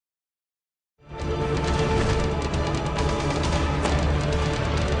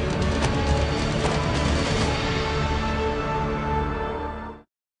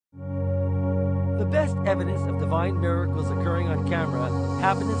evidence of divine miracles occurring on camera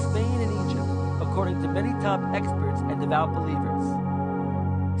happened in Spain and Egypt, according to many top experts and devout believers.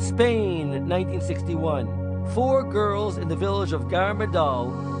 Spain, 1961. 4 girls in the village of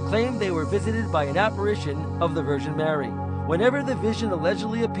Garmadal claimed they were visited by an apparition of the Virgin Mary. Whenever the vision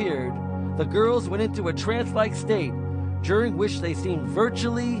allegedly appeared, the girls went into a trance-like state, during which they seemed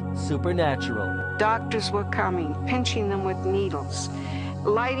virtually supernatural. Doctors were coming, pinching them with needles,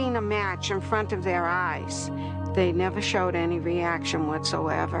 lighting a match in front of their eyes. They never showed any reaction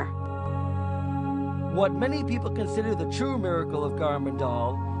whatsoever. What many people consider the true miracle of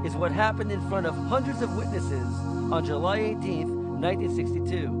Garmadal is what happened in front of hundreds of witnesses on July 18,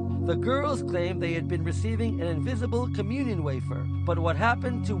 1962. The girls claimed they had been receiving an invisible communion wafer, but what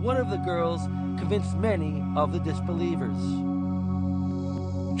happened to one of the girls convinced many of the disbelievers.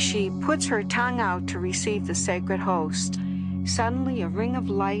 She puts her tongue out to receive the sacred host. Suddenly, a ring of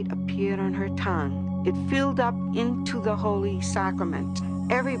light appeared on her tongue. It filled up into the Holy Sacrament.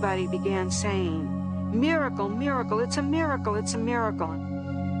 Everybody began saying, "Miracle, miracle, it's a miracle, it's a miracle."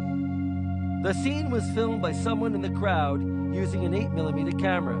 The scene was filmed by someone in the crowd using an 8mm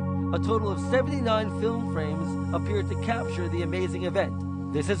camera. A total of 79 film frames appeared to capture the amazing event.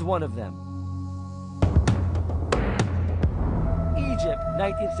 This is one of them. Egypt,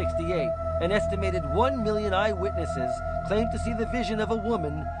 1968. An estimated 1 million eyewitnesses claimed to see the vision of a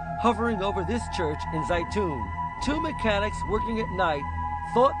woman hovering over this church in Zaytun. 2 mechanics working at night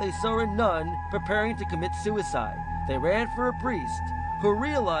thought they saw a nun preparing to commit suicide. They ran for a priest, who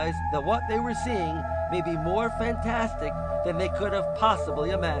realized that what they were seeing may be more fantastic than they could have possibly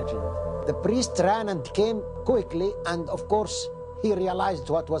imagined. The priest ran and came quickly, and of course, he realized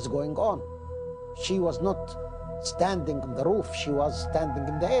what was going on. She was not standing on the roof, she was standing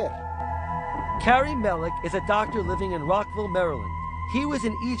in the air. Carrie Mellick is a doctor living in Rockville, Maryland. He was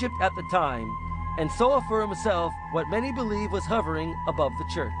in Egypt at the time and saw for himself what many believe was hovering above the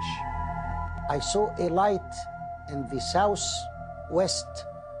church. I saw a light in the southwest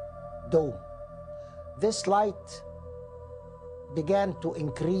dome. This light began to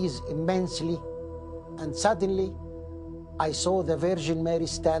increase immensely, and suddenly I saw the Virgin Mary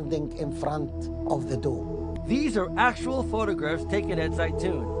standing in front of the dome. These are actual photographs taken at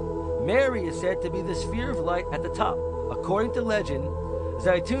Zaytun. Mary is said to be the sphere of light at the top. According to legend,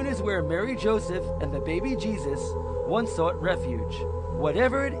 Zaytun is where Mary Joseph and the baby Jesus once sought refuge.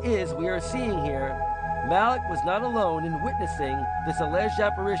 Whatever it is we are seeing here, Malik was not alone in witnessing this alleged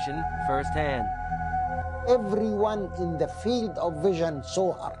apparition firsthand. Everyone in the field of vision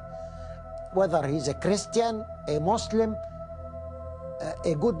saw her, whether he's a Christian, a Muslim,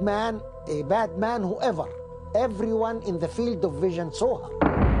 a good man, a bad man, whoever. Everyone in the field of vision saw her.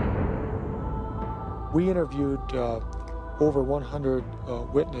 We interviewed over 100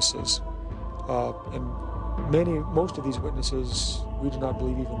 witnesses, and most of these witnesses we do not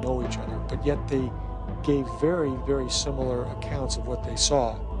believe even know each other, but yet they gave very, very similar accounts of what they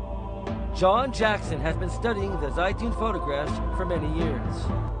saw. John Jackson has been studying the Zaytun photographs for many years.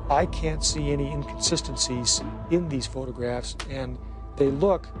 I can't see any inconsistencies in these photographs, and they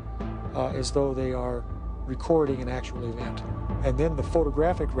look as though they are recording an actual event. And then the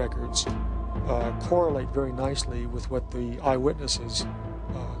photographic records correlate very nicely with what the eyewitnesses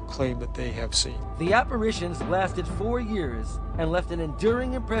claim that they have seen. The apparitions lasted 4 years and left an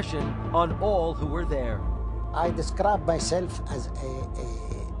enduring impression on all who were there. I describe myself as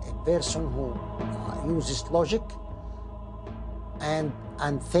a person who uses logic and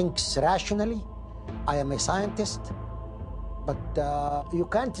thinks rationally. I am a scientist, but you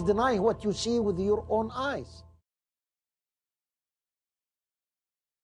can't deny what you see with your own eyes.